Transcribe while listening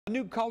A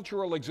new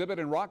cultural exhibit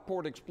in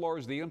Rockport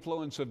explores the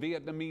influence of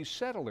Vietnamese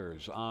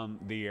settlers on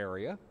the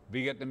area.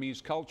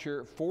 Vietnamese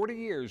culture, 40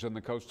 years in the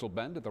coastal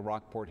bend at the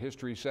Rockport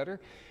History Center,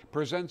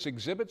 presents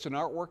exhibits and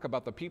artwork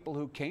about the people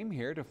who came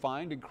here to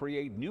find and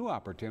create new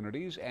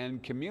opportunities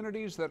and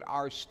communities that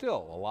are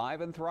still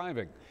alive and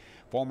thriving.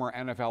 Former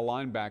NFL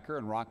linebacker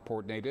and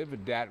Rockport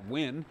native Dat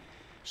Nguyen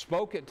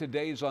spoke at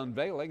today's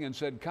unveiling and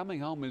said coming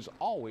home is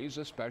always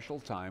a special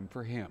time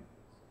for him.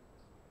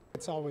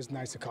 It's always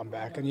nice to come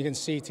back, and you can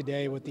see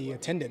today with the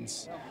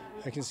attendance,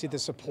 I can see the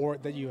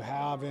support that you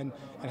have and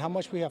how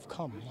much we have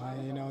come,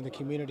 you know, in the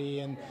community,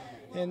 and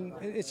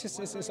it's just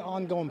it's an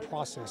ongoing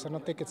process. I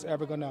don't think it's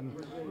ever going to,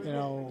 you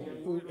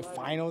know,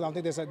 final. I don't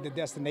think there's the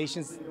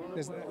destinations.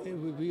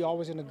 We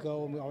always going to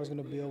go, and we're always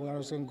going to build, we're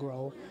always going to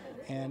grow,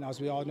 and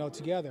as we all know,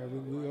 together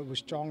we're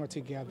stronger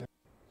together.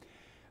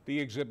 The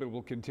exhibit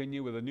will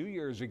continue with a New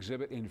Year's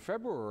exhibit in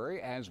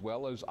February, as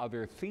well as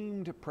other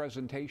themed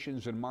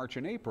presentations in March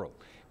and April.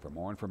 For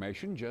more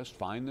information, just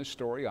find this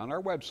story on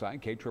our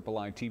website,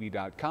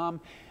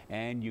 KIIITV.com,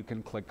 and you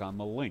can click on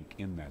the link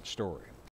in that story.